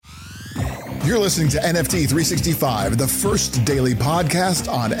You're listening to NFT 365, the first daily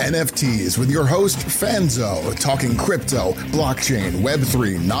podcast on NFTs with your host, Fanzo, talking crypto, blockchain,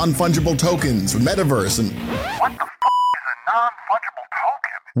 Web3, non-fungible tokens, metaverse, and... What the is a non-fungible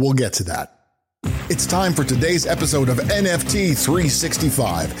token? We'll get to that. It's time for today's episode of NFT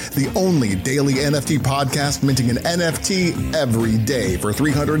 365, the only daily NFT podcast minting an NFT every day for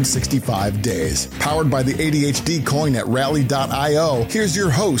 365 days. Powered by the ADHD coin at rally.io, here's your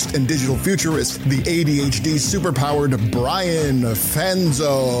host and digital futurist, the ADHD superpowered Brian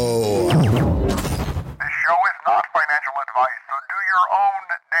Fanzo. This show is not financial advice, so do your own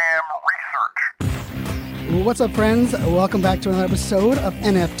damn research. What's up, friends? Welcome back to another episode of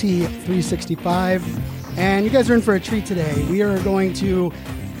NFT 365. And you guys are in for a treat today. We are going to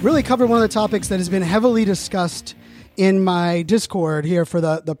really cover one of the topics that has been heavily discussed in my Discord here for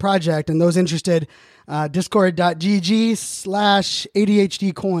the project. And those interested,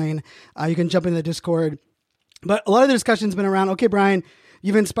 discord.gg/ADHD coin. You can jump into the Discord. But a lot of the discussion has been around, okay, Brian,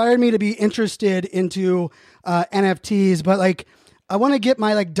 you've inspired me to be interested into NFTs, but I want to get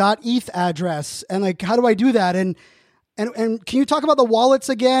my .eth address, and how do I do that? And can you talk about the wallets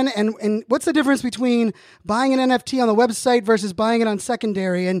again? And what's the difference between buying an NFT on the website versus buying it on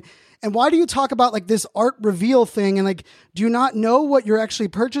secondary? And why do you talk about this art reveal thing? And do you not know what you're actually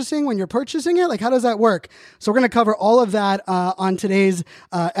purchasing when you're purchasing it? How does that work? So we're going to cover all of that on today's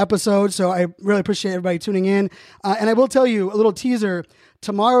episode. So I really appreciate everybody tuning in. And I will tell you a little teaser.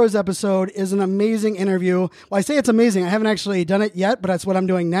 Tomorrow's episode is an amazing interview. Well, I say it's amazing. I haven't actually done it yet, but that's what I'm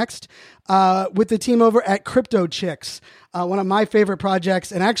doing next with the team over at Crypto Chicks, one of my favorite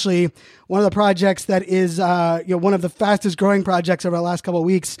projects, and actually one of the projects that is one of the fastest growing projects over the last couple of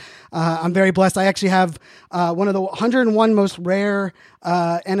weeks. I'm very blessed. I actually have one of the 101 most rare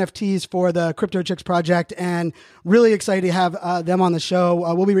NFTs for the Crypto Chicks project, and really excited to have them on the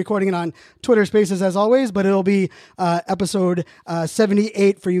show. We'll be recording it on Twitter Spaces as always, but it'll be episode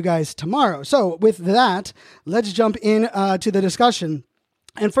 78 for you guys tomorrow. So with that, let's jump in to the discussion.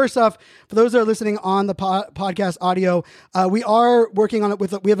 And first off, for those that are listening on the podcast audio, we are working on it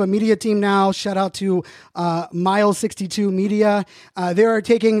we have a media team now. Shout out to Mile62 Media. They are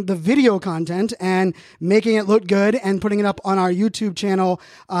taking the video content and making it look good and putting it up on our YouTube channel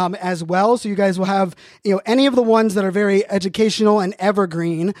as well. So you guys will have, any of the ones that are very educational and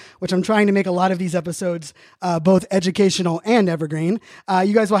evergreen, which I'm trying to make a lot of these episodes both educational and evergreen.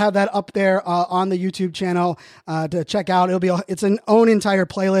 You guys will have that up there on the YouTube channel to check out. It's an own entire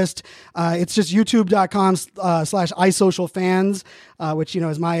playlist. It's just youtube.com/iSocialFans, which,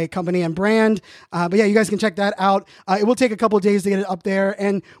 is my company and brand. But yeah, you guys can check that out. It will take a couple of days to get it up there,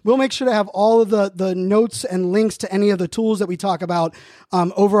 and we'll make sure to have all of the notes and links to any of the tools that we talk about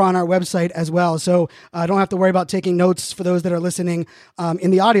over on our website as well. So I don't have to worry about taking notes for those that are listening in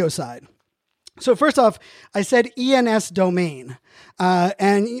the audio side. So first off, I said ENS domain.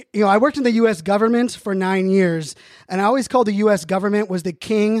 And I worked in the U.S. government for 9 years, and I always called the U.S. government was the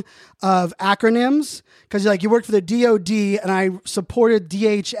king of acronyms, because you worked for the DOD, and I supported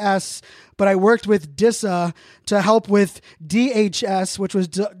DHS, but I worked with DISA to help with DHS, which was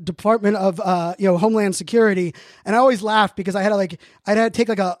Department of Homeland Security. And I always laughed because I had to take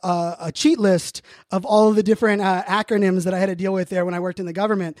a cheat list of all of the different acronyms that I had to deal with there when I worked in the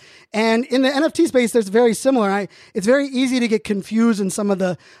government. And in the NFT space, there's very similar. It's very easy to get confused in some of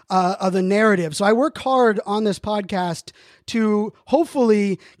the narrative. So I work hard on this podcast to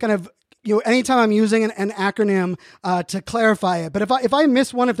hopefully kind of, anytime I'm using an acronym to clarify it. But if I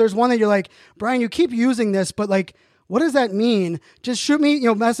miss one, if there's one that you're like, Brian, you keep using this, but what does that mean? Just shoot me,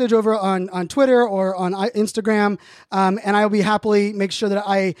 message over on Twitter or on Instagram, and I'll be happily make sure that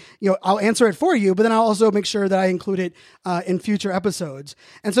I'll answer it for you. But then I'll also make sure that I include it in future episodes.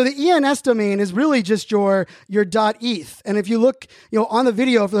 And so the ENS domain is really just your .eth. And if you look, on the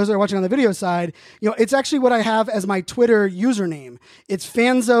video, for those that are watching on the video side, it's actually what I have as my Twitter username. It's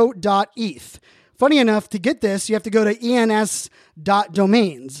fanzo.eth. Funny enough, to get this, you have to go to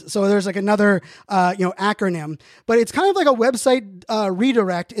ens.domains. So there's another, acronym, but it's kind of like a website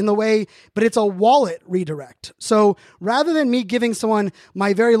redirect in the way, but it's a wallet redirect. So rather than me giving someone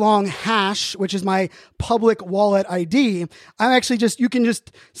my very long hash, which is my public wallet ID, I'm actually you can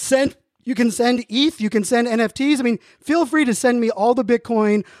send ETH, you can send NFTs. I mean, feel free to send me all the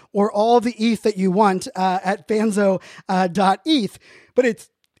Bitcoin or all the ETH that you want at fanzo.eth. But it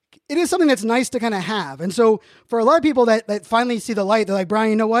is something that's nice to kind of have. And so for a lot of people that finally see the light, they're like, Brian,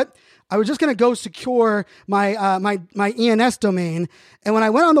 you know what? I was just going to go secure my my ENS domain. And when I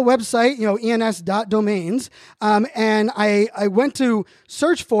went on the website, ens.domains, and I went to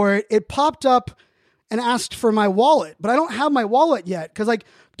search for it, it popped up and asked for my wallet, but I don't have my wallet yet because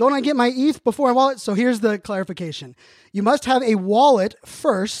don't I get my ETH before my wallet? So here's the clarification. You must have a wallet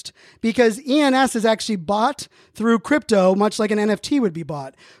first because ENS is actually bought through crypto, much like an NFT would be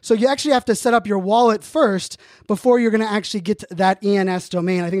bought. So you actually have to set up your wallet first before you're going to actually get to that ENS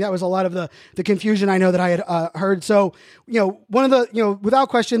domain. I think that was a lot of the confusion I know that I had heard. So, one of the, without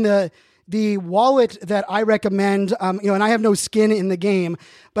question, the wallet that I recommend, and I have no skin in the game,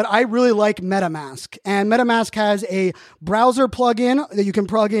 but I really like MetaMask. And MetaMask has a browser plugin that you can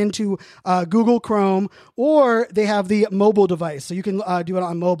plug into Google Chrome, or they have the mobile device, so you can do it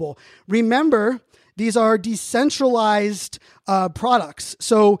on mobile. Remember, these are decentralized products,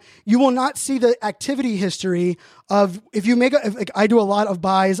 so you will not see the activity history of if you make I do a lot of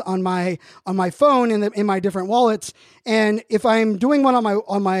buys on my phone in my different wallets, and if I'm doing one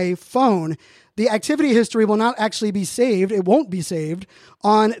on my phone, the activity history will not actually be saved. It won't be saved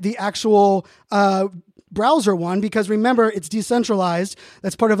on the actual browser one, because remember, it's decentralized.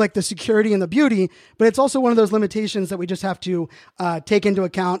 That's part of the security and the beauty, but it's also one of those limitations that we just have to take into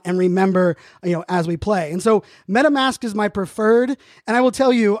account and remember, as we play. And so MetaMask is my preferred. And I will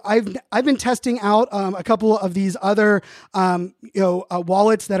tell you, I've been testing out a couple of these other,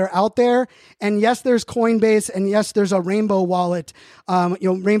 wallets that are out there. And yes, there's Coinbase, and yes, there's a Rainbow wallet.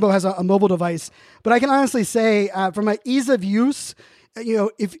 Rainbow has a mobile device, but I can honestly say from an ease of use,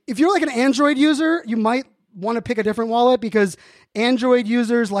 if you're like an Android user, you might want to pick a different wallet because Android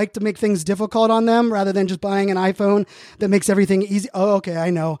users like to make things difficult on them rather than just buying an iPhone that makes everything easy. Oh, okay, I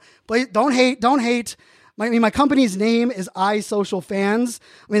know. But don't hate. My company's name is iSocialFans.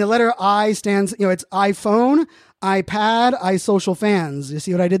 The letter I stands, it's iPhone, iPad, iSocial Fans. You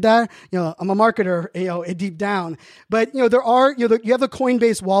see what I did there? I'm a marketer, deep down. But, there are, you have the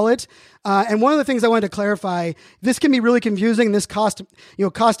Coinbase wallet. And one of the things I wanted to clarify, this can be really confusing. This cost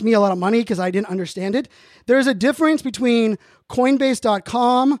me a lot of money because I didn't understand it. There's a difference between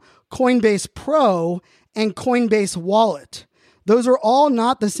Coinbase.com, Coinbase Pro, and Coinbase Wallet. Those are all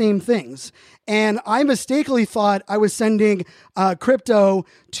not the same things. And I mistakenly thought I was sending crypto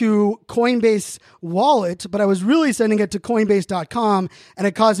to Coinbase Wallet, but I was really sending it to Coinbase.com, and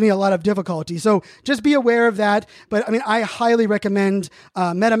it caused me a lot of difficulty. So just be aware of that. But I highly recommend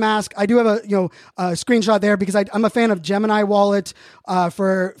MetaMask. I do have a screenshot there because I'm a fan of Gemini Wallet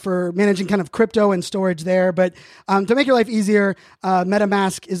for managing kind of crypto and storage there. But to make your life easier,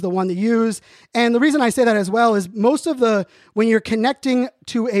 MetaMask is the one to use. And the reason I say that as well is when you're connecting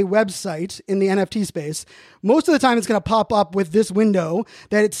to a website in the NFT space, most of the time it's going to pop up with this window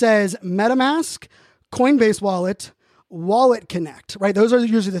that it says MetaMask, Coinbase Wallet, Wallet Connect, right? Those are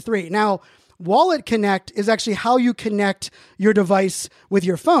usually the three. Now, Wallet Connect is actually how you connect your device with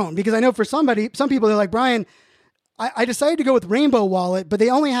your phone. Because I know for some people, they're like, Brian, I decided to go with Rainbow Wallet, but they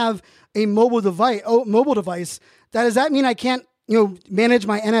only have a mobile device. Does that mean I can't, manage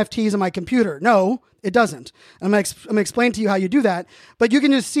my NFTs on my computer? No, it doesn't. I'm going to explain to you how you do that. But you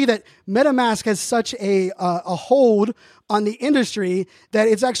can just see that MetaMask has such a hold on the industry that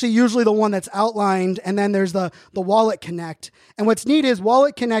it's actually usually the one that's outlined. And then there's the Wallet Connect. And what's neat is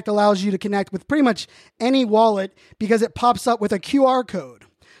Wallet Connect allows you to connect with pretty much any wallet because it pops up with a QR code.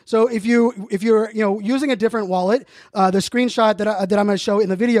 So if you're using a different wallet, the screenshot that I'm going to show in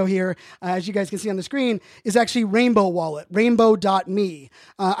the video here, as you guys can see on the screen, is actually Rainbow Wallet, rainbow.me.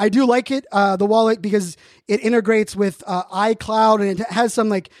 I do like it, the wallet, because it integrates with iCloud and it has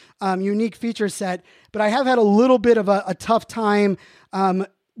some unique feature set. But I have had a little bit of a tough time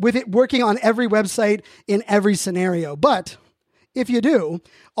with it working on every website in every scenario. But if you do,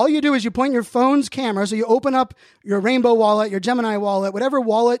 all you do is you point your phone's camera. So you open up your Rainbow Wallet, your Gemini Wallet, whatever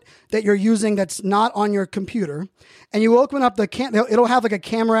wallet that you're using that's not on your computer. And you open up it'll have a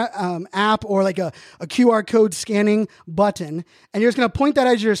camera app or a QR code scanning button. And you're just going to point that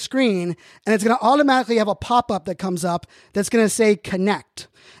as your screen. And it's going to automatically have a pop-up that comes up that's going to say connect.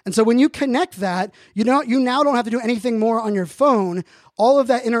 And so when you connect that, you now don't have to do anything more on your phone. All of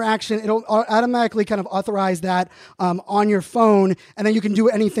that interaction, it'll automatically kind of authorize that on your phone, and then you can do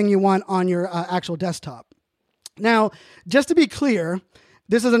anything you want on your actual desktop. Now, just to be clear,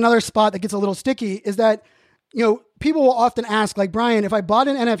 this is another spot that gets a little sticky, is that people will often ask, Brian, if I bought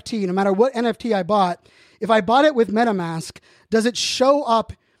an NFT, no matter what NFT I bought, if I bought it with MetaMask, does it show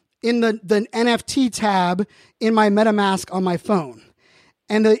up in the NFT tab in my MetaMask on my phone?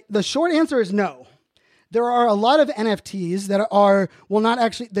 And the short answer is no. there are a lot of NFTs that will not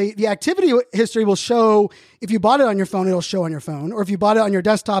actually, the activity history will show, if you bought it on your phone, it'll show on your phone, or if you bought it on your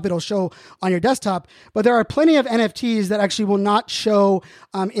desktop, it'll show on your desktop. But there are plenty of NFTs that actually will not show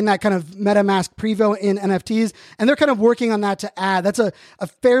in that kind of MetaMask preview in NFTs. And they're kind of working on that to add. That's a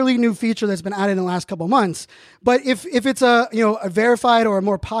fairly new feature that's been added in the last couple of months. But if it's a verified or a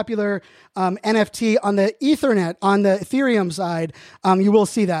more popular NFT on the Ethernet, on the Ethereum side, you will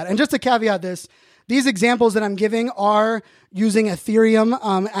see that. And just to caveat this, these examples that I'm giving are using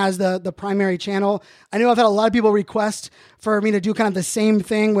Ethereum as the primary channel. I know I've had a lot of people request for me to do kind of the same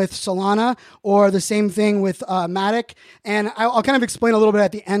thing with Solana or the same thing with Matic, and I'll kind of explain a little bit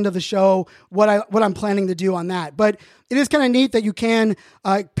at the end of the show what I'm planning to do on that. But it is kind of neat that you can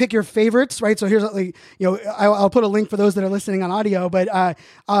pick your favorites, right? So here's I'll put a link for those that are listening on audio, but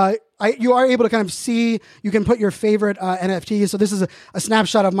you are able to kind of see, you can put your favorite NFTs. So this is a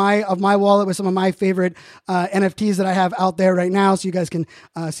snapshot of my wallet with some of my favorite NFTs that I have out there right now. So you guys can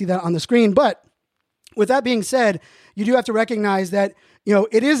see that on the screen. But with that being said, you do have to recognize that,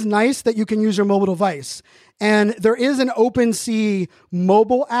 it is nice that you can use your mobile device. And there is an OpenSea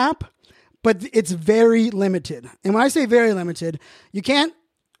mobile app, but it's very limited. And when I say very limited, you can't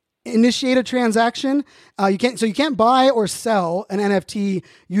initiate a transaction. You can't buy or sell an NFT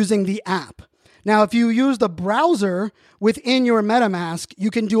using the app. Now, if you use the browser within your MetaMask,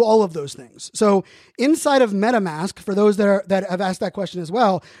 you can do all of those things. So inside of MetaMask, for those that have asked that question as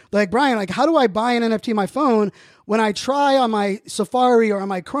well, like Brian, how do I buy an NFT on my phone? When I try on my Safari or on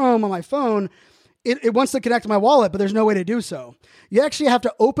my Chrome on my phone, it wants to connect to my wallet, but there's no way to do so. You actually have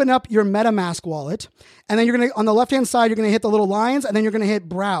to open up your MetaMask wallet, and then on the left-hand side, you're going to hit the little lines, and then you're going to hit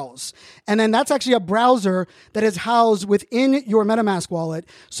Browse. And then that's actually a browser that is housed within your MetaMask wallet.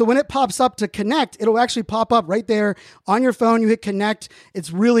 So when it pops up to connect, it'll actually pop up right there on your phone. You hit connect.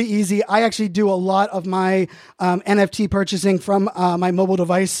 It's really easy. I actually do a lot of my NFT purchasing from my mobile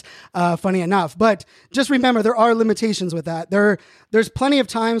device, funny enough. But just remember, there are limitations with that. There's plenty of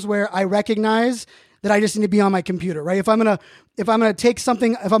times where I recognize that I just need to be on my computer, right? If I'm gonna take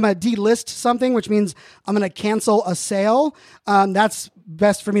something, if I'm gonna delist something, which means I'm gonna cancel a sale, that's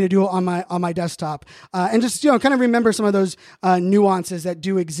best for me to do on my desktop, and just kind of remember some of those nuances that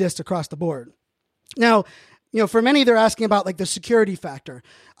do exist across the board. Now, for many, they're asking about the security factor.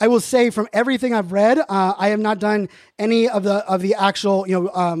 I will say, from everything I've read, I have not done any of the actual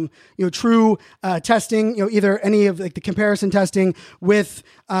true testing, either any of the comparison testing with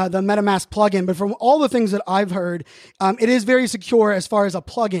the MetaMask plugin. But from all the things that I've heard, it is very secure as far as a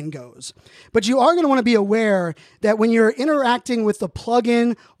plugin goes. But you are going to want to be aware that when you're interacting with the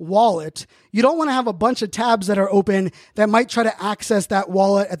plugin wallet, you don't want to have a bunch of tabs that are open that might try to access that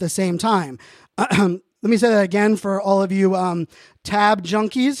wallet at the same time. Let me say that again for all of you tab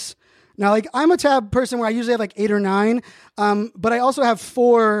junkies. Now, I'm a tab person where I usually have 8 or 9, but I also have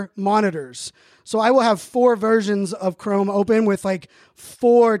 4 monitors. So I will have 4 versions of Chrome open with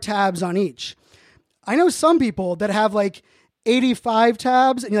 4 tabs on each. I know some people that have 85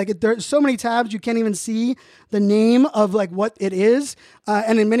 tabs, and there's so many tabs you can't even see the name of what it is.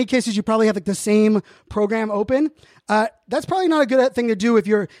 And in many cases, you probably have the same program open. That's probably not a good thing to do if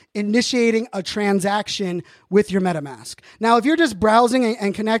you're initiating a transaction with your MetaMask. Now, if you're just browsing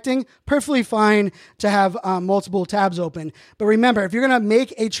and connecting, perfectly fine to have multiple tabs open. But remember, if you're going to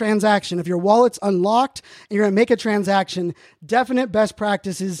make a transaction, if your wallet's unlocked and you're going to make a transaction, definite best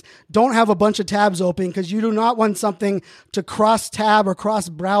practices, don't have a bunch of tabs open, because you do not want something to cross-tab or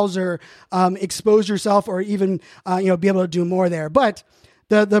cross-browser expose yourself, or even be able to do more there. But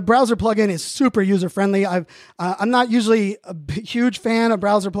the browser plugin is super user-friendly. I'm not usually a huge fan of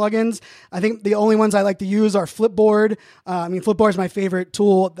browser plugins. I think the only ones I like to use are Flipboard. Flipboard is my favorite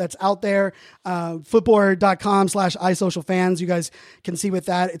tool that's out there. Flipboard.com/iSocialFans. You guys can see with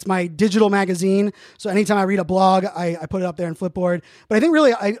that. It's my digital magazine. So anytime I read a blog, I put it up there in Flipboard. But I think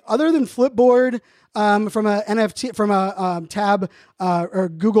really, other than Flipboard, from a NFT, from a tab or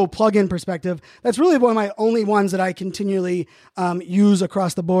Google plugin perspective, that's really one of my only ones that I continually use across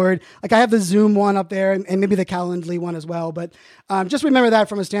the board. I have the Zoom one up there, and maybe the Calendly one as well. But just remember that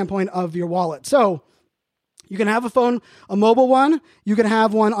from a standpoint of your wallet. So you can have a mobile one. You can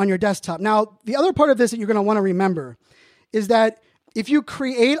have one on your desktop. Now, the other part of this that you're going to want to remember is that if you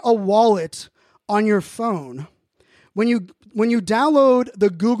create a wallet on your phone, when you download the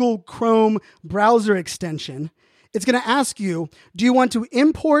Google Chrome browser extension, it's going to ask you, do you want to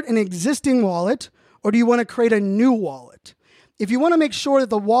import an existing wallet, or do you want to create a new wallet? If you want to make sure that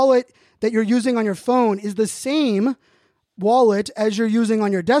the wallet that you're using on your phone is the same wallet as you're using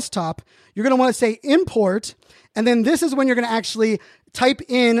on your desktop, you're going to want to say import, and then this is when you're going to actually type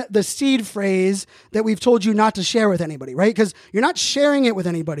in the seed phrase that we've told you not to share with anybody, right? Because you're not sharing it with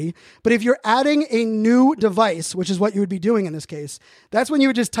anybody, but if you're adding a new device, which is what you would be doing in this case, that's when you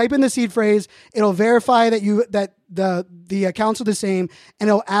would just type in the seed phrase. It'll verify that the accounts are the same, and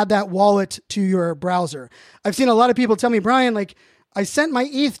it'll add that wallet to your browser. I've seen a lot of people tell me, Brian, like, I sent my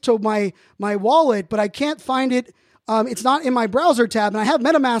ETH to my wallet, but I can't find it. It's not in my browser tab, and I have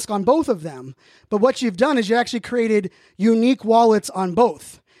MetaMask on both of them. But what you've done is you actually created unique wallets on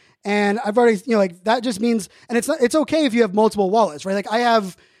both. And I've already, that just means, and it's okay if you have multiple wallets, right? Like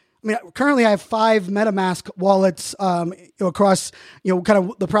currently I have 5 MetaMask wallets, across, kind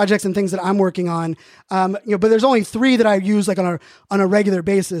of the projects and things that I'm working on. But there's only 3 that I use like on a regular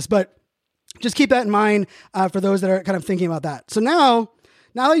basis. But just keep that in mind, for those that are kind of thinking about that. So now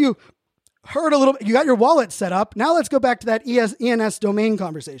that you heard a little bit, you got your wallet set up. Now let's go back to that ENS domain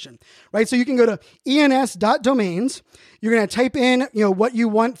conversation, right? So you can go to ens.domains. You're going to type in, what you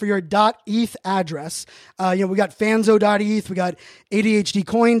want for your .eth address. We got fanzo.eth. We got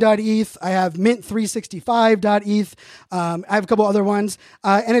ADHDcoin.eth. I have mint365.eth. I have a couple other ones.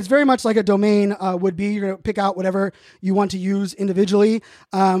 And it's very much like a domain would be. You're going to pick out whatever you want to use individually.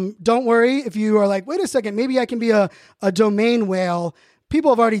 Don't worry if you are like, wait a second, maybe I can be a domain whale. People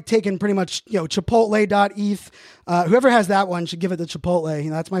have already taken pretty much, Chipotle.eth. Whoever has that one should give it to Chipotle.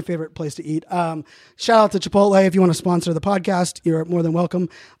 That's my favorite place to eat. Shout out to Chipotle. If you want to sponsor the podcast, you're more than welcome.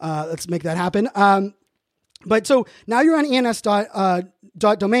 Let's make that happen. But so now you're on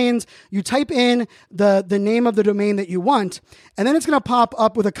ENS.domains. You type in the name of the domain that you want, and then it's going to pop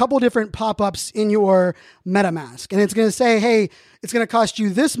up with a couple different pop-ups in your MetaMask. And it's going to say, hey, it's going to cost you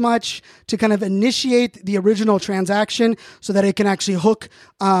this much to kind of initiate the original transaction so that it can actually hook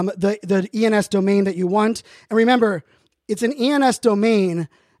the ENS domain that you want. And remember, it's an ENS domain,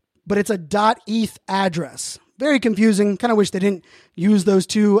 but it's a .eth address. Very confusing. Kind of wish they didn't use those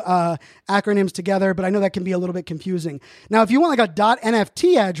two acronyms together, but I know that can be a little bit confusing. Now, if you want like a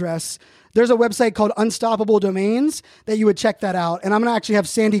 .nft address, there's a website called Unstoppable Domains that you would check that out. And I'm going to actually have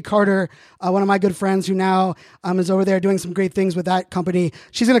Sandy Carter, one of my good friends who now is over there doing some great things with that company.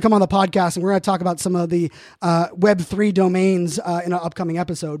 She's going to come on the podcast, and we're going to talk about some of the Web3 domains in an upcoming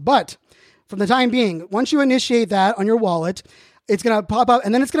episode. But for the time being, once you initiate that on your wallet, it's going to pop up,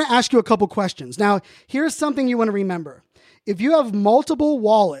 and then it's going to ask you a couple questions. Now, here's something you want to remember. If you have multiple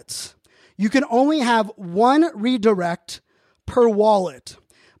wallets, you can only have one redirect per wallet,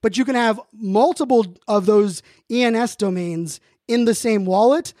 but you can have multiple of those ENS domains in the same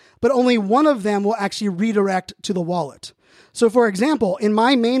wallet, but only one of them will actually redirect to the wallet. So for example, in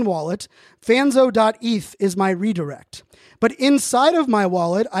my main wallet, fanzo.eth is my redirect. But inside of my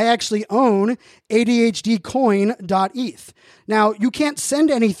wallet, I actually own ADHDcoin.eth. Now, you can't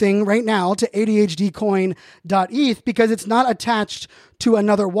send anything right now to ADHDcoin.eth because it's not attached to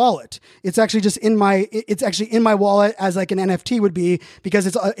another wallet. It's actually just in my wallet as like an NFT would be, because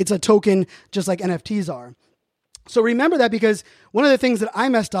it's a token just like NFTs are. So remember that, because one of the things that I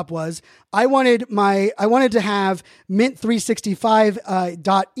messed up was I wanted to have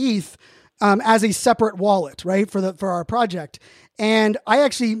mint365.eth as a separate wallet, right, for our project. And I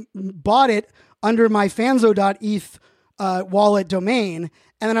actually bought it under my fanzo.eth wallet domain.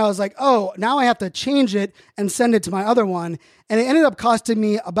 And then I was like, oh, now I have to change it and send it to my other one. And it ended up costing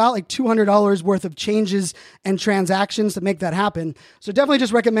me about like $200 worth of changes and transactions to make that happen. So definitely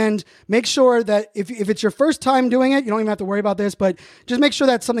just recommend, make sure that if it's your first time doing it, you don't even have to worry about this, but just make sure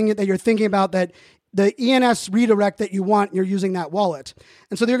that's something that you're thinking about, that the ENS redirect that you want, you're using that wallet.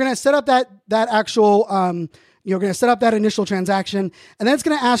 And so you're going to set up that actual, you're going to set up that initial transaction, and then it's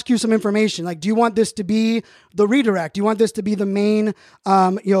going to ask you some information. Like, do you want this to be the redirect? Do you want this to be the main,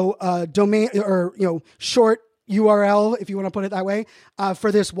 domain or, short URL, if you want to put it that way,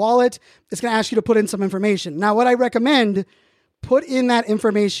 for this wallet? It's going to ask you to put in some information. Now, what I recommend, put in that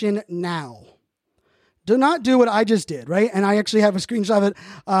information now. Do not do what I just did, right? And I actually have a screenshot of it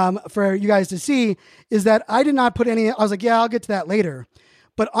for you guys to see, is that I did not put any, I was like, yeah, I'll get to that later.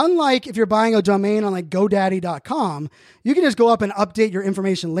 But unlike if you're buying a domain on like GoDaddy.com, you can just go up and update your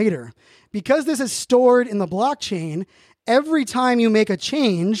information later. Because this is stored in the blockchain, every time you make a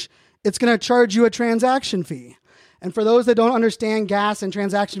change, it's going to charge you a transaction fee. And for those that don't understand gas and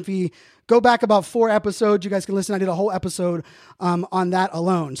transaction fee, go back about 4 episodes. You guys can listen. I did a whole episode on that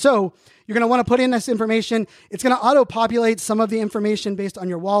alone. So you're going to want to put in this information. It's going to auto-populate some of the information based on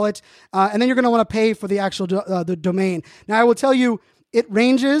your wallet. And then you're going to want to pay for the actual the domain. Now, I will tell you, it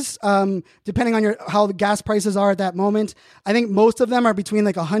ranges depending on how the gas prices are at that moment. I think most of them are between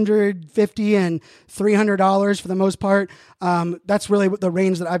like $150 and $300 for the most part. That's really the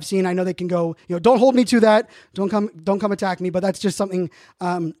range that I've seen. I know they can go, don't hold me to that. Don't come attack me, but that's just something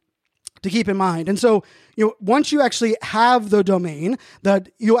to keep in mind. And so, once you actually have the domain, that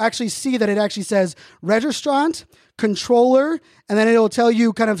you'll actually see that it actually says registrant, controller, and then it'll tell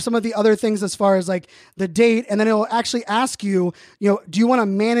you kind of some of the other things as far as like the date. And then it'll actually ask you, do you want to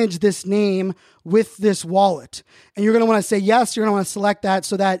manage this name with this wallet? And you're going to want to say yes. You're going to want to select that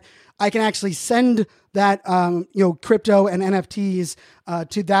so that I can actually send that, crypto and NFTs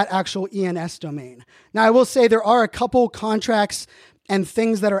to that actual ENS domain. Now, I will say there are a couple contracts and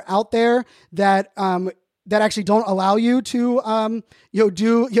things that are out there that actually don't allow you to,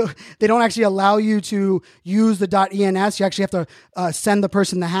 they don't actually allow you to use the .ens. You actually have to send the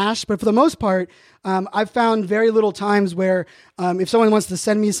person the hash. But for the most part, I've found very little times where if someone wants to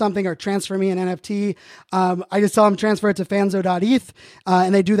send me something or transfer me an NFT, I just tell them transfer it to fanzo.eth,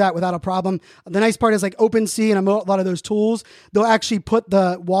 and they do that without a problem. The nice part is like OpenSea and a lot of those tools, they'll actually put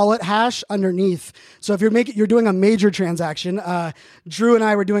the wallet hash underneath. So if you're doing a major transaction, Drew and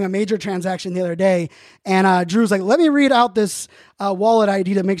I were doing a major transaction the other day, and Drew's like, let me read out this wallet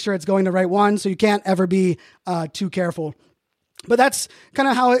ID to make sure it's going the right one. So you can't ever be too careful. But that's kind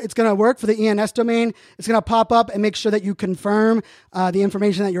of how it's going to work for the ENS domain. It's going to pop up and make sure that you confirm the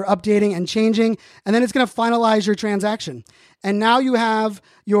information that you're updating and changing, and then it's going to finalize your transaction. And now you have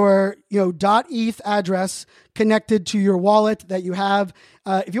your .eth address connected to your wallet that you have.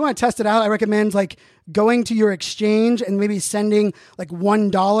 If you want to test it out, I recommend like going to your exchange and maybe sending like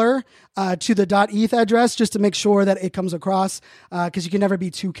 $1 to the .eth address just to make sure that it comes across, because you can never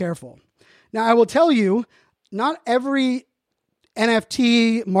be too careful. Now, I will tell you, not every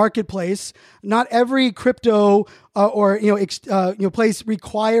NFT marketplace, not every crypto place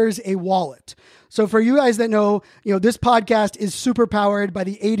requires a wallet. So for you guys that know, this podcast is super powered by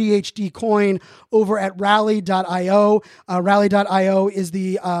the ADHD coin over at Rally.io. Rally.io is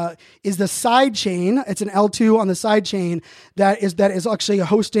the side chain. It's an L2 on the side chain that is actually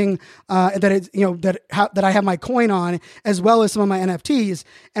hosting that I have my coin on, as well as some of my NFTs.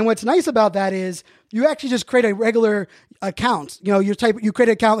 And what's nice about that is you actually just create a regular account. You create an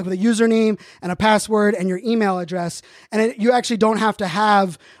account with a username and a password and your email address, and you actually don't have to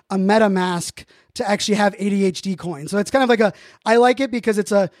have a MetaMask to actually have ADHD coin. So it's kind of like I like it because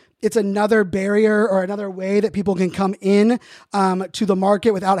it's another barrier or another way that people can come in to the market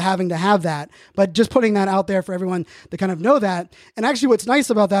without having to have that. But just putting that out there for everyone to kind of know that. And actually what's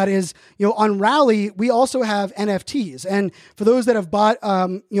nice about that is, on Rally, we also have NFTs. And for those that have bought,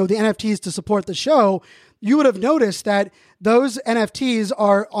 the NFTs to support the show, you would have noticed that those NFTs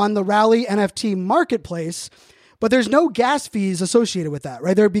are on the Rally NFT marketplace, but there's no gas fees associated with that,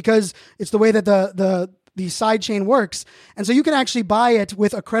 right? Because it's the way that the side chain works. And so you can actually buy it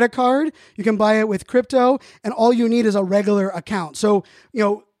with a credit card, you can buy it with crypto, and all you need is a regular account. So,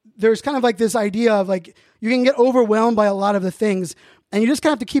 there's kind of like this idea of like, you can get overwhelmed by a lot of the things. And you just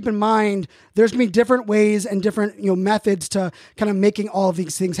kind of have to keep in mind, there's going to be different ways and different, methods to kind of making all of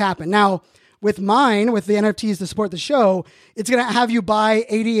these things happen. Now, with the NFTs to support the show, it's going to have you buy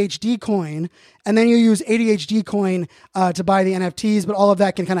ADHD coin, and then you use ADHD coin to buy the NFTs. But all of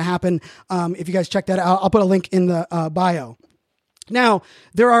that can kind of happen if you guys check that out. I'll put a link in the bio. Now,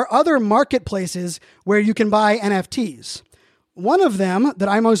 there are other marketplaces where you can buy NFTs. One of them that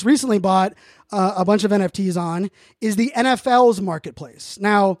I most recently bought a bunch of NFTs on is the NFL's marketplace.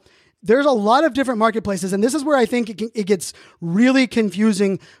 Now, there's a lot of different marketplaces, and this is where I think it gets really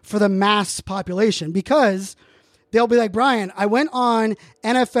confusing for the mass population, because they'll be like, Brian, I went on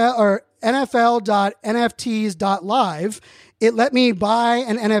NFL.nfts.live. It let me buy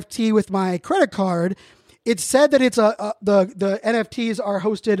an NFT with my credit card. It said that it's the NFTs are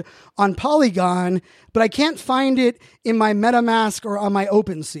hosted on Polygon, but I can't find it in my MetaMask or on my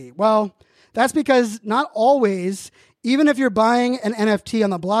OpenSea. Well, that's because not always, even if you're buying an NFT on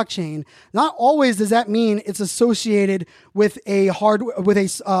the blockchain, not always does that mean it's associated with a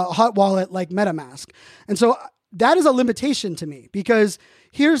hot wallet like MetaMask. And so that is a limitation to me, because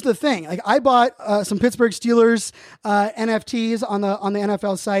here's the thing. Like, I bought some Pittsburgh Steelers NFTs on the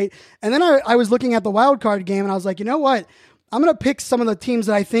NFL site, and then I was looking at the wild card game, and I was like, you know what? I'm going to pick some of the teams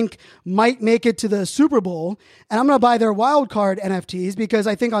that I think might make it to the Super Bowl, and I'm going to buy their wild card NFTs, because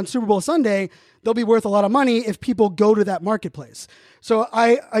I think on Super Bowl Sunday, they'll be worth a lot of money if people go to that marketplace. So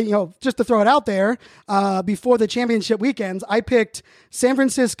I just to throw it out there, before the championship weekends, I picked San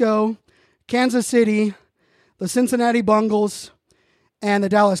Francisco, Kansas City, the Cincinnati Bengals, and the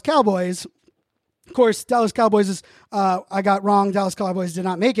Dallas Cowboys Of course, Dallas Cowboys is, I got wrong. Dallas Cowboys did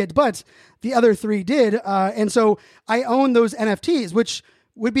not make it, but the other three did. And so I own those NFTs, which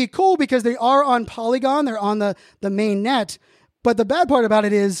would be cool because they are on Polygon. They're on the main net. But the bad part about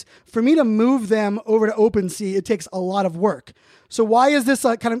it is for me to move them over to OpenSea, it takes a lot of work. So why is this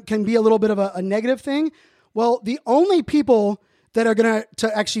can be a little bit of a negative thing? Well, the only people that are going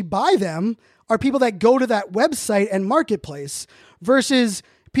to actually buy them are people that go to that website and marketplace versus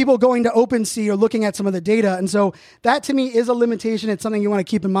people going to OpenSea or looking at some of the data. And so that to me is a limitation. It's something you want to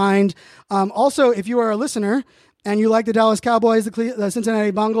keep in mind. Also, if you are a listener and you like the Dallas Cowboys, the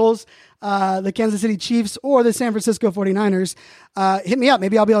Cincinnati Bengals, the Kansas City Chiefs, or the San Francisco 49ers, hit me up.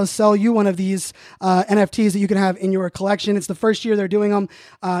 Maybe I'll be able to sell you one of these NFTs that you can have in your collection. It's the first year they're doing them.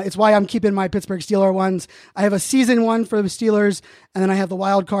 It's why I'm keeping my Pittsburgh Steelers ones. I have a season one for the Steelers, and then I have the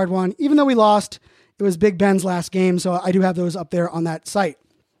wild card one. Even though we lost, it was Big Ben's last game, so I do have those up there on that site.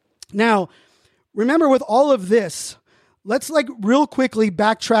 Now, remember with all of this, let's real quickly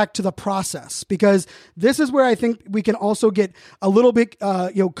backtrack to the process, because this is where I think we can also get a little bit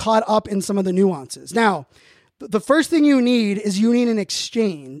caught up in some of the nuances. Now, the first thing you need is an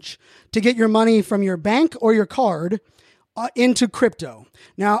exchange to get your money from your bank or your card into crypto.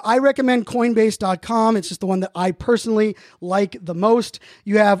 Now, I recommend Coinbase.com. It's just the one that I personally like the most.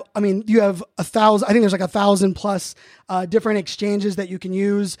 You have 1,000, I think there's 1,000 plus different exchanges that you can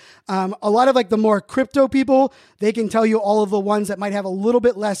use. A lot of the more crypto people, they can tell you all of the ones that might have a little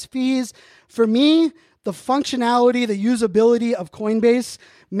bit less fees. For me, the functionality, the usability of Coinbase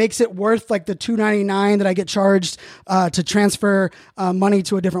makes it worth the $2.99 that I get charged to transfer money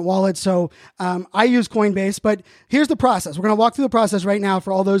to a different wallet. So I use Coinbase, but here's the process. We're going to walk through the process right now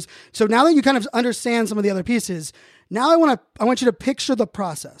for all those. So now that you kind of understand some of the other pieces, now I want you to picture the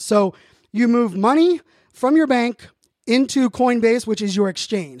process. So you move money from your bank into Coinbase, which is your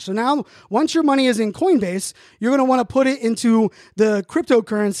exchange. So now, once your money is in Coinbase, you're going to want to put it into the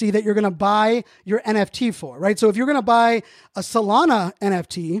cryptocurrency that you're going to buy your NFT for, right? So if you're going to buy a Solana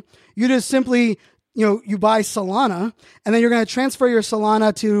NFT, you just simply, you buy Solana, and then you're going to transfer your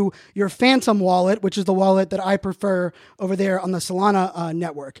Solana to your Phantom wallet, which is the wallet that I prefer over there on the Solana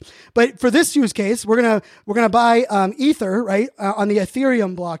network. But for this use case, we're gonna buy Ether, right, on the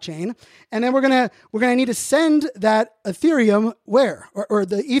Ethereum blockchain, and then we're gonna need to send that Ethereum where, or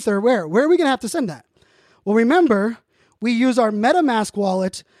the Ether where? Where are we gonna have to send that? Well, remember, we use our MetaMask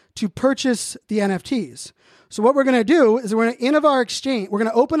wallet to purchase the NFTs. So what we're gonna do is we're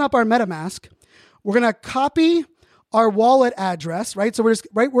gonna open up our MetaMask. We're going to copy our wallet address, right? So we're just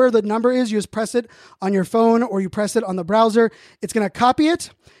right where the number is. You just press it on your phone or you press it on the browser. It's going to copy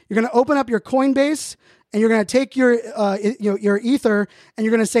it. You're going to open up your Coinbase and you're going to take your Ether and you're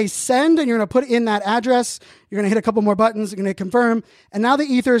going to say send and you're going to put in that address. You're going to hit a couple more buttons. You're going to confirm. And now the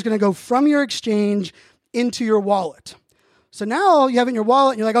Ether is going to go from your exchange into your wallet. So now you have it in your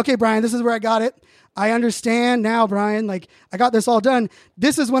wallet and you're like, okay, Brian, this is where I got it. I understand now, Brian, I got this all done.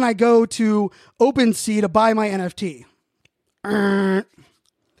 This is when I go to OpenSea to buy my NFT.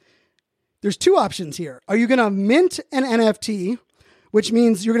 There's two options here. Are you going to mint an NFT, which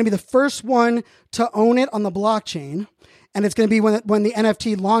means you're going to be the first one to own it on the blockchain, and it's going to be when the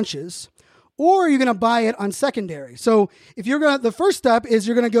NFT launches? Or are you going to buy it on secondary? So the first step is if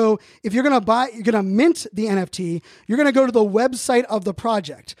you're going to mint the NFT, you're going to go to the website of the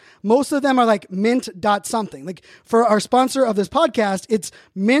project. Most of them are mint.something. For our sponsor of this podcast, it's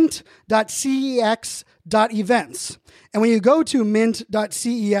mint.cex.events. And when you go to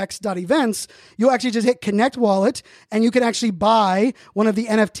mint.cex.events, you'll actually just hit Connect Wallet, and you can actually buy one of the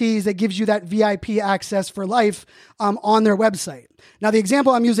NFTs that gives you that VIP access for life on their website. Now, the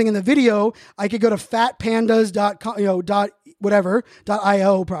example I'm using in the video, I could go to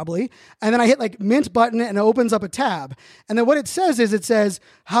fatpandas.io probably, and then I hit mint button and it opens up a tab. And then what it says,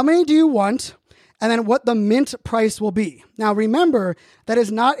 how many do you want? And then what the mint price will be. Now, remember, that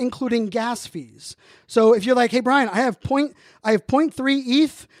is not including gas fees. So if you're like, hey, Brian, I have 0.3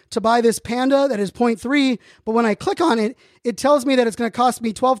 ETH to buy this Panda that is 0.3, but when I click on it, it tells me that it's going to cost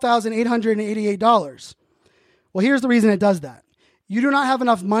me $12,888. Well, here's the reason it does that. You do not have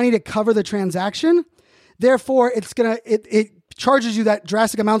enough money to cover the transaction. Therefore, it charges you that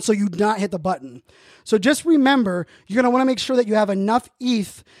drastic amount so you do not hit the button. So just remember, you're going to want to make sure that you have enough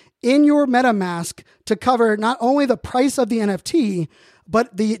ETH in your MetaMask to cover not only the price of the NFT,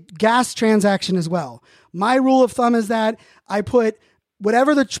 but the gas transaction as well. My rule of thumb is that I put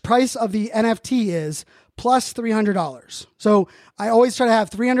whatever the price of the NFT is plus $300. So I always try to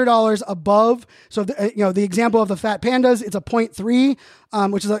have $300 above. So, the example of the fat pandas, it's a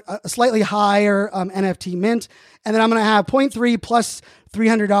 0.3, which is a slightly higher NFT mint. And then I'm going to have 0.3 plus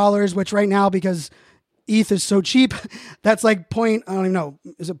 $300, which right now, because ETH is so cheap, that's like I don't even know,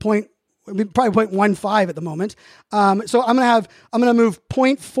 is it probably 0.15 at the moment. So I'm going to move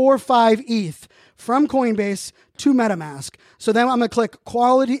 0.45 ETH from Coinbase to MetaMask. So then I'm going to click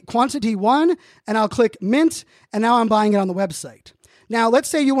quantity 1, and I'll click mint, and now I'm buying it on the website. Now, let's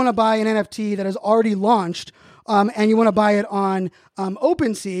say you want to buy an NFT that is already launched, and you want to buy it on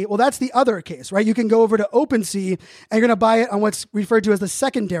OpenSea. Well, that's the other case, right? You can go over to OpenSea, and you're going to buy it on what's referred to as the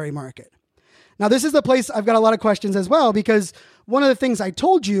secondary market. Now, this is the place I've got a lot of questions as well, because one of the things I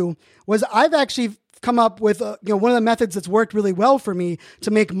told you was I've actually come up with one of the methods that's worked really well for me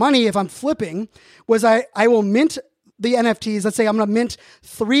to make money if I'm flipping was I will mint the NFTs. Let's say I'm going to mint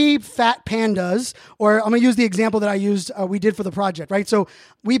 3 fat pandas, or I'm going to use the example that we did for the project, right? So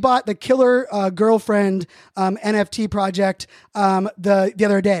we bought the Killer Girlfriend NFT project the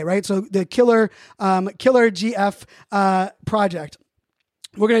other day, right? So the Killer GF project.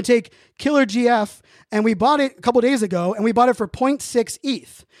 We're going to take Killer GF, and we bought it a couple days ago, and we bought it for 0.6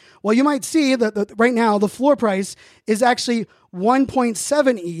 ETH. Well, you might see that right now the floor price is actually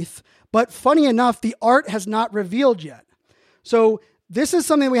 1.7 ETH, but funny enough, the art has not revealed yet. So this is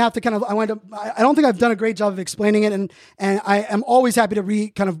something we have to I don't think I've done a great job of explaining it, and I am always happy to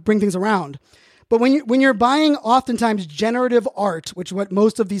bring things around. But when you're buying oftentimes generative art, which is what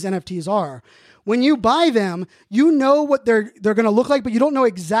most of these NFTs are, when you buy them, you know what they're going to look like, but you don't know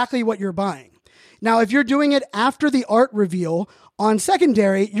exactly what you're buying. Now, if you're doing it after the art reveal on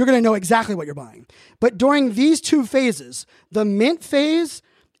secondary, you're going to know exactly what you're buying. But during these 2 phases, the mint phase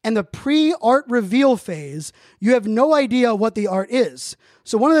and the pre-art reveal phase, you have no idea what the art is.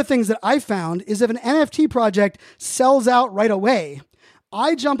 So one of the things that I found is if an NFT project sells out right away,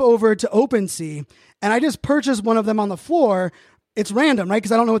 I jump over to OpenSea and I just purchase one of them on the floor. It's random, right?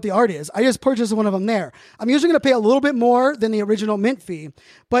 Because I don't know what the art is. I just purchased one of them there. I'm usually going to pay a little bit more than the original mint fee.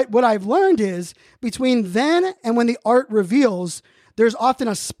 But what I've learned is between then and when the art reveals, there's often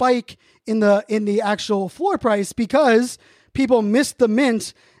a spike in the actual floor price because people missed the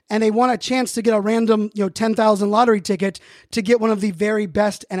mint and they want a chance to get a random 10,000 lottery ticket to get one of the very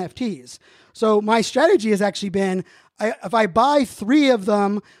best NFTs. So my strategy has actually been, if I buy 3 of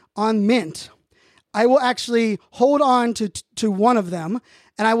them on mint, I will actually hold on to one of them,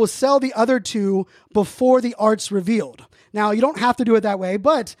 and I will sell the other 2 before the art's revealed. Now, you don't have to do it that way,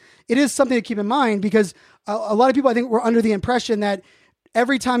 but it is something to keep in mind because a lot of people, I think, were under the impression that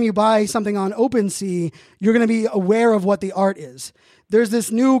every time you buy something on OpenSea, you're going to be aware of what the art is. There's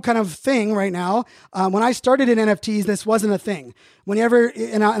this new kind of thing right now. When I started in NFTs, this wasn't a thing.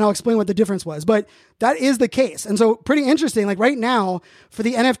 And I'll explain what the difference was, but that is the case. And so pretty interesting, like right now for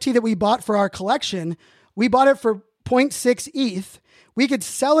the NFT that we bought for our collection, we bought it for 0.6 ETH. We could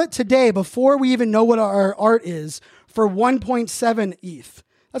sell it today before we even know what our art is for 1.7 ETH.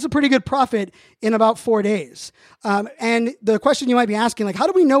 That's a pretty good profit in about 4 days. And the question you might be asking, like, how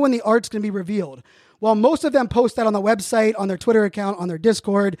do we know when the art's going to be revealed? Well, most of them post that on the website, on their Twitter account, on their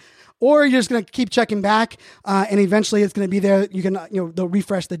Discord, or you're just going to keep checking back, and eventually it's going to be there. You can, they'll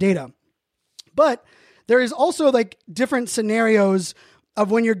refresh the data. But there is also like different scenarios of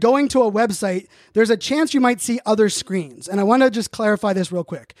when you're going to a website, there's a chance you might see other screens. And I want to just clarify this real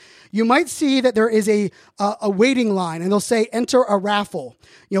quick. You might see that there is a waiting line and they'll say, enter a raffle.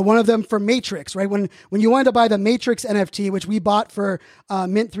 One of them for Matrix, right? When you wanted to buy the Matrix NFT, which we bought for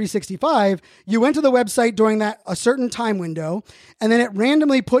Mint 365, you went to the website during a certain time window, and then it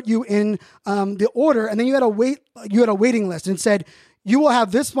randomly put you in the order, and then you had a waiting list and said, you will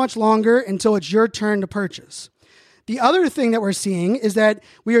have this much longer until it's your turn to purchase. The other thing that we're seeing is that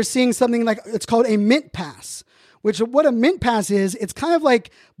we are seeing something like, it's called a mint pass, which what a mint pass is, it's kind of like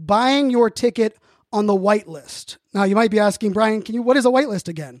buying your ticket on the whitelist. Now you might be asking, Brian, what is a whitelist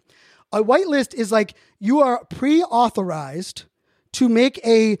again? A whitelist is like you are pre-authorized to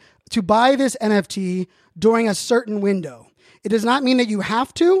buy this NFT during a certain window. It does not mean that you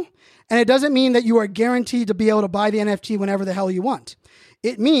have to, and it doesn't mean that you are guaranteed to be able to buy the NFT whenever the hell you want.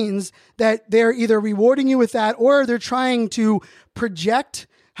 It means that they're either rewarding you with that or they're trying to project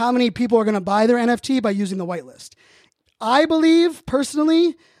how many people are going to buy their NFT by using the whitelist. I believe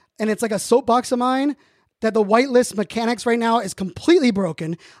personally, and it's like a soapbox of mine, that the whitelist mechanics right now is completely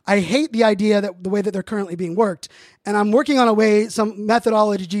broken. I hate the idea that the way that they're currently being worked. And I'm working on some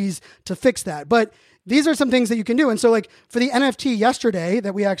methodologies to fix that. But these are some things that you can do. And so like for the NFT yesterday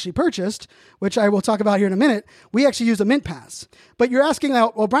that we actually purchased, which I will talk about here in a minute, we actually used a mint pass. But you're asking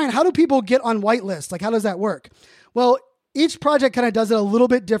now, well, Brian, how do people get on whitelist? Like, how does that work? Well, each project kind of does it a little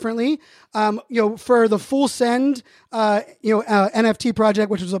bit differently. For the Full Send, NFT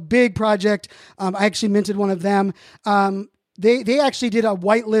project, which was a big project, I actually minted one of them. They actually did a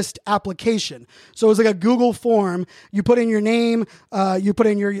whitelist application. So it was like a Google form. You put in your name, you put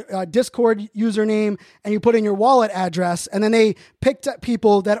in your Discord username, and you put in your wallet address. And then they picked up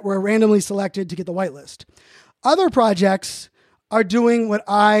people that were randomly selected to get the whitelist. Other projects are doing what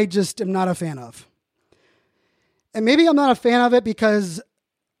I just am not a fan of. And maybe I'm not a fan of it because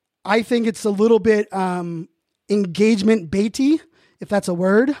I think it's a little bit engagement baity, if that's a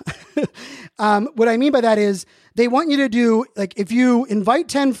word. What I mean by that is they want you to do, like, if you invite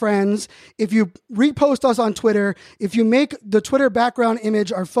 10 friends, if you repost us on Twitter, if you make the Twitter background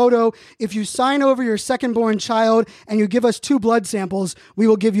image our photo, if you sign over your second-born child and you give us 2 blood samples, we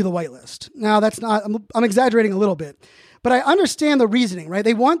will give you the whitelist. Now, that's not, I'm exaggerating a little bit. But I understand the reasoning, right?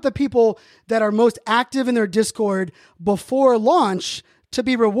 They want the people that are most active in their Discord before launch to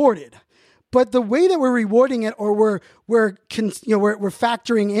be rewarded. But the way that we're rewarding it, or we're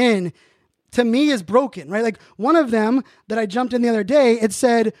factoring in, to me is broken, right? Like one of them that I jumped in the other day, it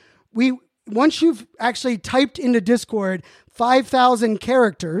said, once you've actually typed into Discord 5,000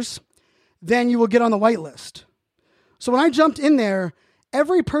 characters, then you will get on the whitelist. So when I jumped in there,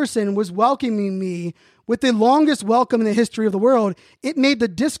 every person was welcoming me with the longest welcome in the history of the world. It made the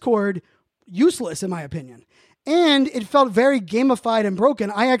Discord useless, in my opinion. And it felt very gamified and broken.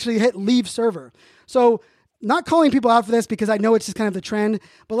 I actually hit leave server. So not calling people out for this because I know it's just kind of the trend,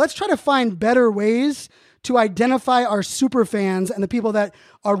 but let's try to find better ways to identify our super fans and the people that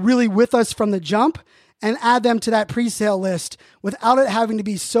are really with us from the jump and add them to that pre-sale list without it having to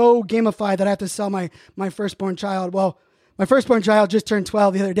be so gamified that I have to sell my firstborn child. Well, my firstborn child just turned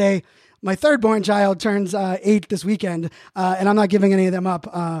 12 the other day. My thirdborn child turns 8 this weekend, and I'm not giving any of them up,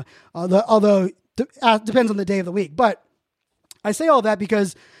 although depends on the day of the week. But I say all that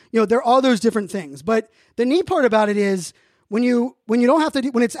because there are those different things. But the neat part about it is when you don't have to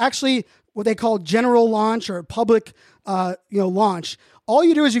when it's actually what they call general launch or public launch. All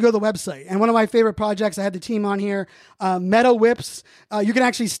you do is you go to the website. And one of my favorite projects, I had the team on here, Meta Whips. You can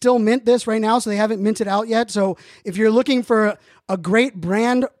actually still mint this right now, so they haven't minted out yet. So if you're looking for a great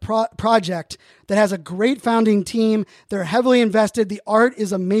brand project that has a great founding team, they're heavily invested, the art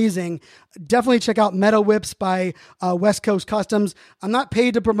is amazing, definitely check out Meta Whips by West Coast Customs. I'm not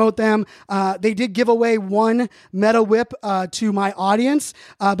paid to promote them. They did give away one Meta Whip to my audience,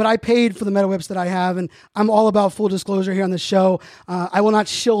 but I paid for the Meta Whips that I have, and I'm all about full disclosure here on the show. I will not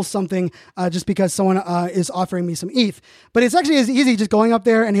shill something just because someone is offering me some ETH. But it's actually as easy just going up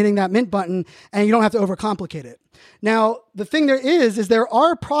there and hitting that mint button, and you don't have to overcomplicate it. Now, the thing there is there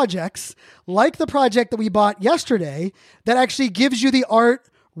are projects like the project that we bought yesterday that actually gives you the art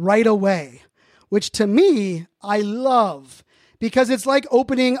right away, which to me, I love because it's like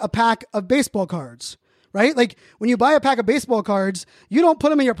opening a pack of baseball cards, right? Like when you buy a pack of baseball cards, you don't put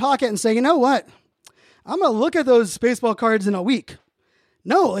them in your pocket and say, you know what? I'm going to look at those baseball cards in a week.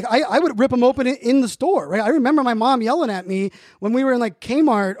 No, like I would rip them open in the store, right? I remember my mom yelling at me when we were in like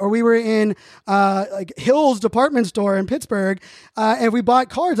Kmart or we were in like Hills department store in Pittsburgh, and if we bought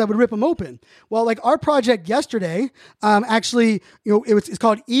cards, I would rip them open. Well, like our project yesterday, actually, it's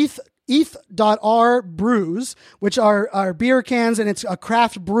called ETH.R brews, which are beer cans, and it's a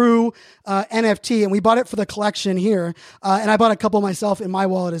craft brew NFT, and we bought it for the collection here, and I bought a couple myself in my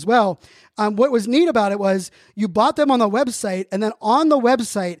wallet as well. What was neat about it was you bought them on the website, and then on the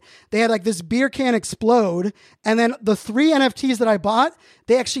website, they had like this beer can explode, and then the 3 NFTs that I bought,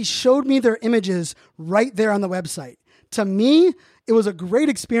 they actually showed me their images right there on the website. To me, it was a great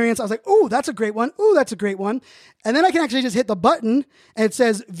experience. I was like, "Ooh, that's a great one. Ooh, that's a great one." And then I can actually just hit the button and it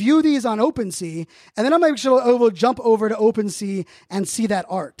says, view these on OpenSea. And then I'm actually able to jump over to OpenSea and see that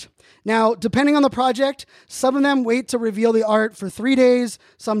art. Now, depending on the project, some of them wait to reveal the art for 3 days,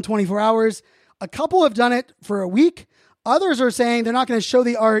 some 24 hours. A couple have done it for a week. Others are saying they're not going to show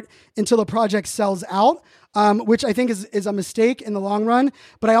the art until the project sells out, which I think is a mistake in the long run.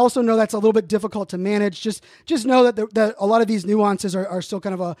 But I also know that's a little bit difficult to manage. Just know that a lot of these nuances are still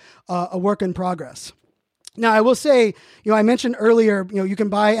kind of a work in progress. Now, I will say, I mentioned earlier, you can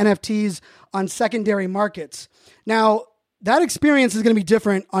buy NFTs on secondary markets. Now, that experience is going to be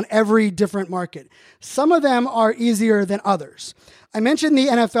different on every different market. Some of them are easier than others. I mentioned the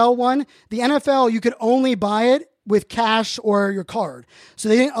NFL one. The NFL, you could only buy it with cash or your card. So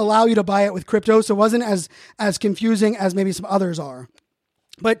they didn't allow you to buy it with crypto. So it wasn't as confusing as maybe some others are.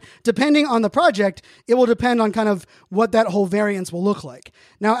 But depending on the project, it will depend on kind of what that whole variance will look like.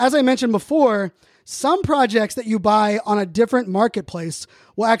 Now, as I mentioned before, some projects that you buy on a different marketplace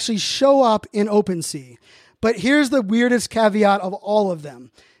will actually show up in OpenSea. But here's the weirdest caveat of all of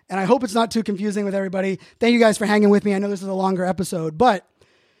them. And I hope it's not too confusing with everybody. Thank you guys for hanging with me. I know this is a longer episode, but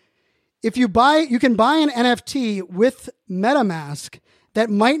if you can buy an NFT with MetaMask that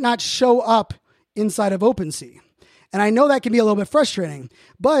might not show up inside of OpenSea. And I know that can be a little bit frustrating,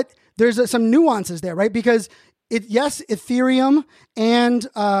 but there's some nuances there, right? Because yes, Ethereum and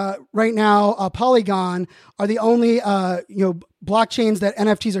right now Polygon are the only blockchains that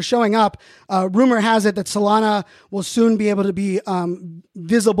NFTs are showing up. Rumor has it that Solana will soon be able to be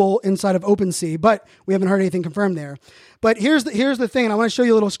visible inside of OpenSea, but we haven't heard anything confirmed there. But here's the thing, and I want to show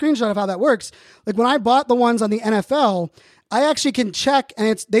you a little screenshot of how that works. Like when I bought the ones on the NFL, I actually can check,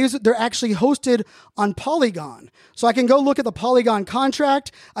 and they're actually hosted on Polygon. So I can go look at the Polygon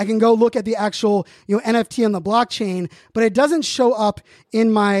contract. I can go look at the actual NFT on the blockchain, but it doesn't show up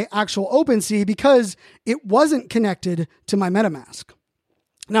in my actual OpenSea because it wasn't connected to my MetaMask.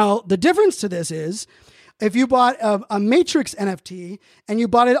 Now, the difference to this is if you bought a Matrix NFT and you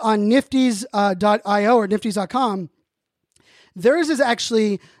bought it on nifties.io or nifties.com, theirs is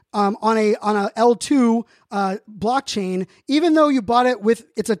actually on a L2 blockchain, even though you bought it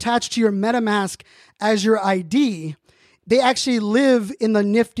it's attached to your MetaMask as your ID, they actually live in the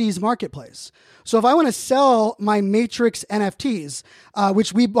Nifty's marketplace. So if I want to sell my Matrix NFTs,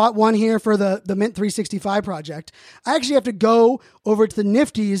 which we bought one here for the Mint 365 project, I actually have to go over to the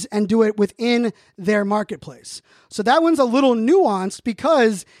Nifty's and do it within their marketplace. So that one's a little nuanced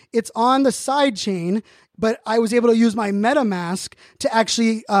because it's on the side chain, but I was able to use my MetaMask to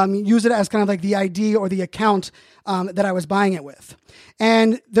actually use it as kind of like the ID or the account that I was buying it with.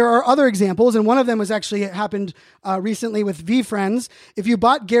 And there are other examples, and one of them was actually, it happened recently with VFriends. If you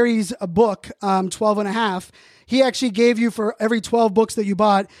bought Gary's book, 12 and a half, he actually gave you, for every 12 books that you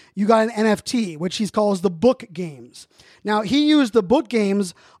bought, you got an NFT, which he calls the book games. Now, he used the book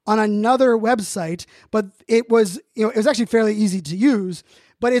games on another website, but it was actually fairly easy to use.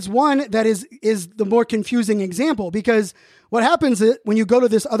 But it's one that is the more confusing example, because what happens is when you go to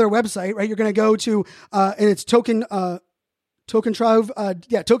this other website, right, you're going to go to, and it's Token Trove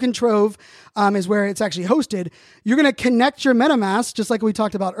is where it's actually hosted. You're going to connect your MetaMask, just like we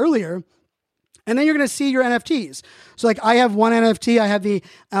talked about earlier, and then you're going to see your NFTs. So like I have one NFT, I have the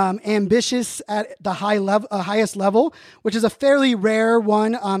Ambitious at the highest level, which is a fairly rare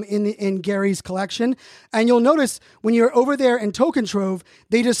one in Gary's collection. And you'll notice when you're over there in Token Trove,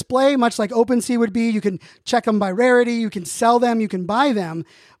 they display much like OpenSea would be. You can check them by rarity, you can sell them, you can buy them.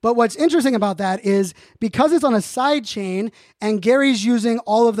 But what's interesting about that is because it's on a side chain and Gary's using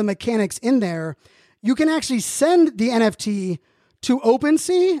all of the mechanics in there, you can actually send the NFT to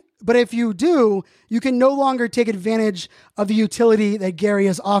OpenSea. But if you do, you can no longer take advantage of the utility that Gary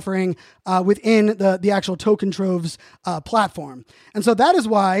is offering within the actual Token Trove's platform. And so that is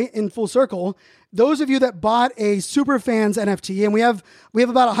why, in full circle, those of you that bought a Superfans NFT, and we have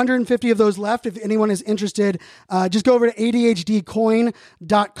about 150 of those left. If anyone is interested, just go over to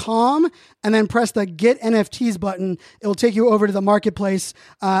adhdcoin.com and then press the Get NFTs button. It'll take you over to the marketplace.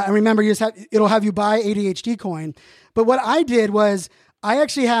 And remember, it'll have you buy ADHD coin. But what I did was I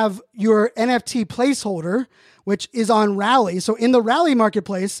actually have your NFT placeholder, which is on Rally. So in the Rally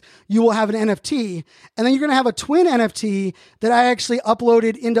marketplace, you will have an NFT, and then you're going to have a twin NFT that I actually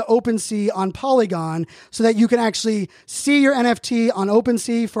uploaded into OpenSea on Polygon so that you can actually see your NFT on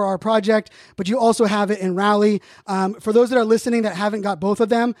OpenSea for our project, but you also have it in Rally. For those that are listening that haven't got both of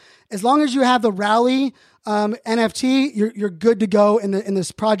them, as long as you have the Rally NFT, you're good to go in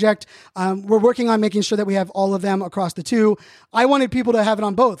this project. We're working on making sure that we have all of them across the two. I wanted people to have it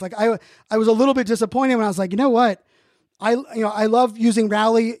on both. Like I was a little bit disappointed when I was like, you know what? I love using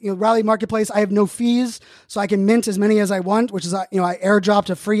Rally, Rally Marketplace. I have no fees, so I can mint as many as I want, which is, I airdropped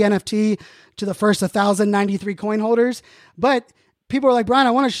a free NFT to the first 1,093 coin holders. But people are like, Brian,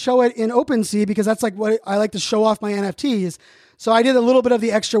 I want to show it in OpenSea because that's like what I like to show off my NFTs. So I did a little bit of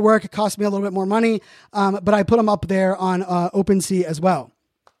the extra work. It cost me a little bit more money, but I put them up there on OpenSea as well.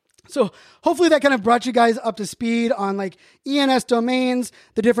 So hopefully that kind of brought you guys up to speed on like ENS domains,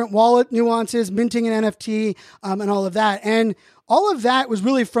 the different wallet nuances, minting an NFT, and all of that. And all of that was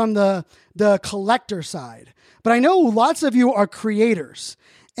really from the collector side. But I know lots of you are creators,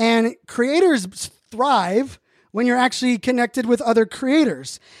 and creators thrive when you're actually connected with other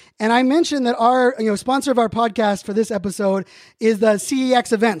creators. And I mentioned that our sponsor of our podcast for this episode is the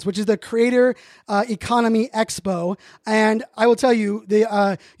CEX events, which is the Creator Economy Expo. And I will tell you,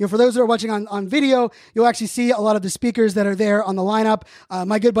 for those that are watching on video, you'll actually see a lot of the speakers that are there on the lineup.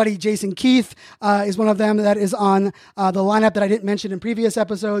 My good buddy Jason Keith is one of them that is on the lineup that I didn't mention in previous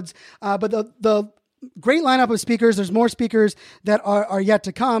episodes. But the great lineup of speakers. There's more speakers that are yet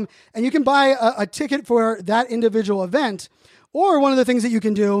to come. And you can buy a ticket for that individual event. Or one of the things that you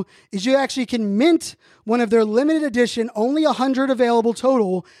can do is you actually can mint one of their limited edition, only 100 available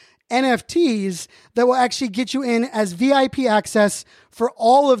total NFTs that will actually get you in as VIP access for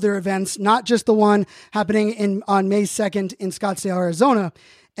all of their events, not just the one happening on May 2nd in Scottsdale, Arizona.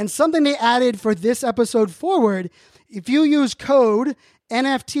 And something they added for this episode forward, if you use code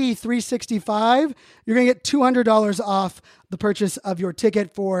NFT365, you're going to get $200 off the purchase of your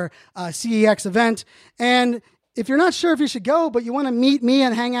ticket for CEX event. And if you're not sure if you should go, but you want to meet me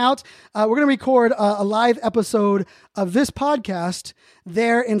and hang out, we're going to record a live episode of this podcast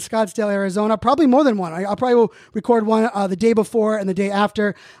there in Scottsdale, Arizona. Probably more than one. I'll probably will record one the day before and the day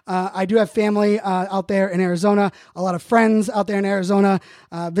after. I do have family out there in Arizona, a lot of friends out there in Arizona,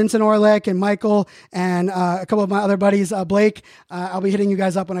 Vincent Orlick and Michael and a couple of my other buddies, Blake. I'll be hitting you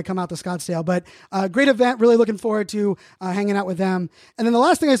guys up when I come out to Scottsdale. But great event. Really looking forward to hanging out with them. And then the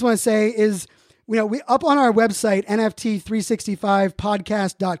last thing I just want to say is, we up on our website,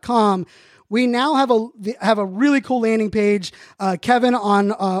 NFT365podcast.com, we now have a really cool landing page. Kevin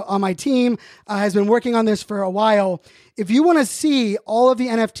on my team has been working on this for a while. If you want to see all of the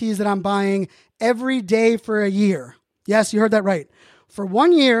NFTs that I'm buying every day for a year, yes, you heard that right. For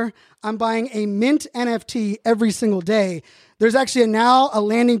 1 year, I'm buying a mint NFT every single day. There's actually now a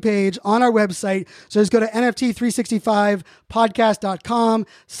landing page on our website. So just go to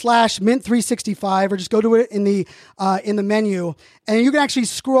NFT365podcast.com/mint365 or just go to it in the menu. And you can actually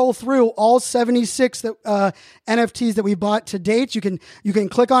scroll through all 76 NFTs that we bought to date. You can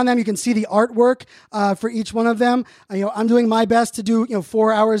click on them. You can see the artwork for each one of them. I'm doing my best to do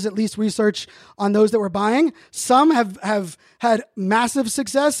 4 hours at least research on those that we're buying. Some have had massive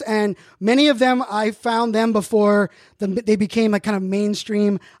success, and many of them I found them before they became a kind of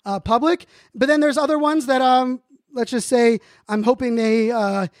mainstream public. But then there's other ones that let's just say I'm hoping they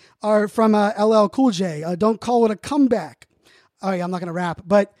are from LL Cool J. Don't call it a comeback. Oh yeah, I'm not gonna rap,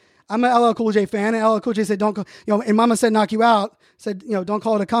 but I'm an LL Cool J fan, and LL Cool J said, "Don't call," and Mama said, "Knock you out." Said, don't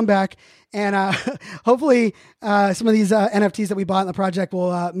call it a comeback. And hopefully, some of these NFTs that we bought in the project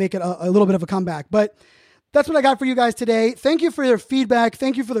will make it a little bit of a comeback. But that's what I got for you guys today. Thank you for your feedback.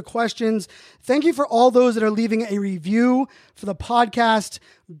 Thank you for the questions. Thank you for all those that are leaving a review for the podcast.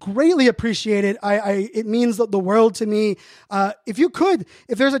 Greatly appreciate it. It means the world to me. If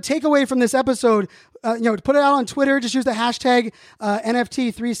there's a takeaway from this episode, put it out on Twitter. Just use the hashtag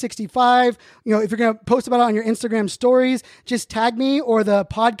NFT365. If you're going to post about it on your Instagram stories, just tag me or the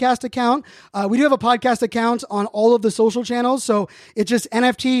podcast account. We do have a podcast account on all of the social channels, so it's just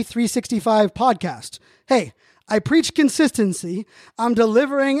NFT365 podcast. Hey, I preach consistency. I'm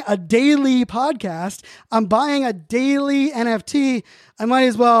delivering a daily podcast. I'm buying a daily NFT. I might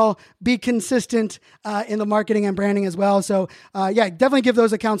as well be consistent in the marketing and branding as well. So definitely give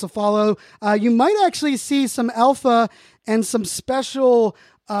those accounts a follow. You might actually see some alpha and some special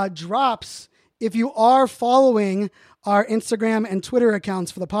drops if you are following our Instagram and Twitter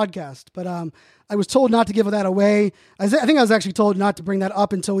accounts for the podcast. But I was told not to give that away. I think I was actually told not to bring that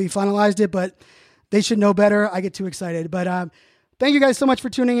up until we finalized it, but they should know better. I get too excited. But thank you guys so much for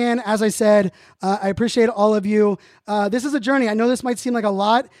tuning in. As I said, I appreciate all of you. This is a journey. I know this might seem like a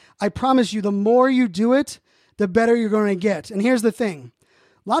lot. I promise you, the more you do it, the better you're going to get. And here's the thing.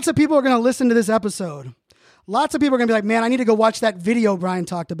 Lots of people are going to listen to this episode. Lots of people are going to be like, man, I need to go watch that video Brian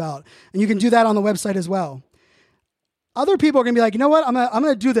talked about. And you can do that on the website as well. Other people are going to be like, you know what? I'm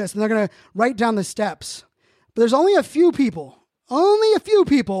going to do this. And they're going to write down the steps. But there's only a few people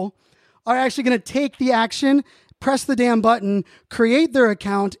are actually going to take the action, press the damn button, create their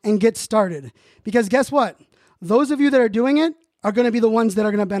account, and get started. Because guess what? Those of you that are doing it are going to be the ones that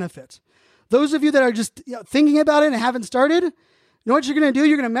are going to benefit. Those of you that are just thinking about it and haven't started, you know what you're going to do?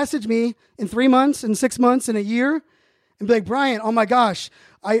 You're going to message me in 3 months, in 6 months, in a year, and be like, Brian, oh my gosh,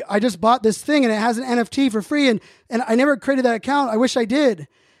 I just bought this thing and it has an NFT for free, and I never created that account. I wish I did.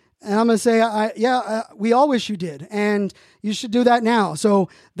 And I'm going to say, we all wish you did, and you should do that now. So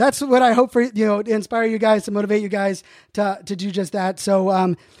that's what I hope for, to inspire you guys, to motivate you guys to do just that.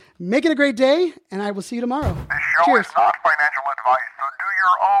 So make it a great day, and I will see you tomorrow. This show Cheers. is not financial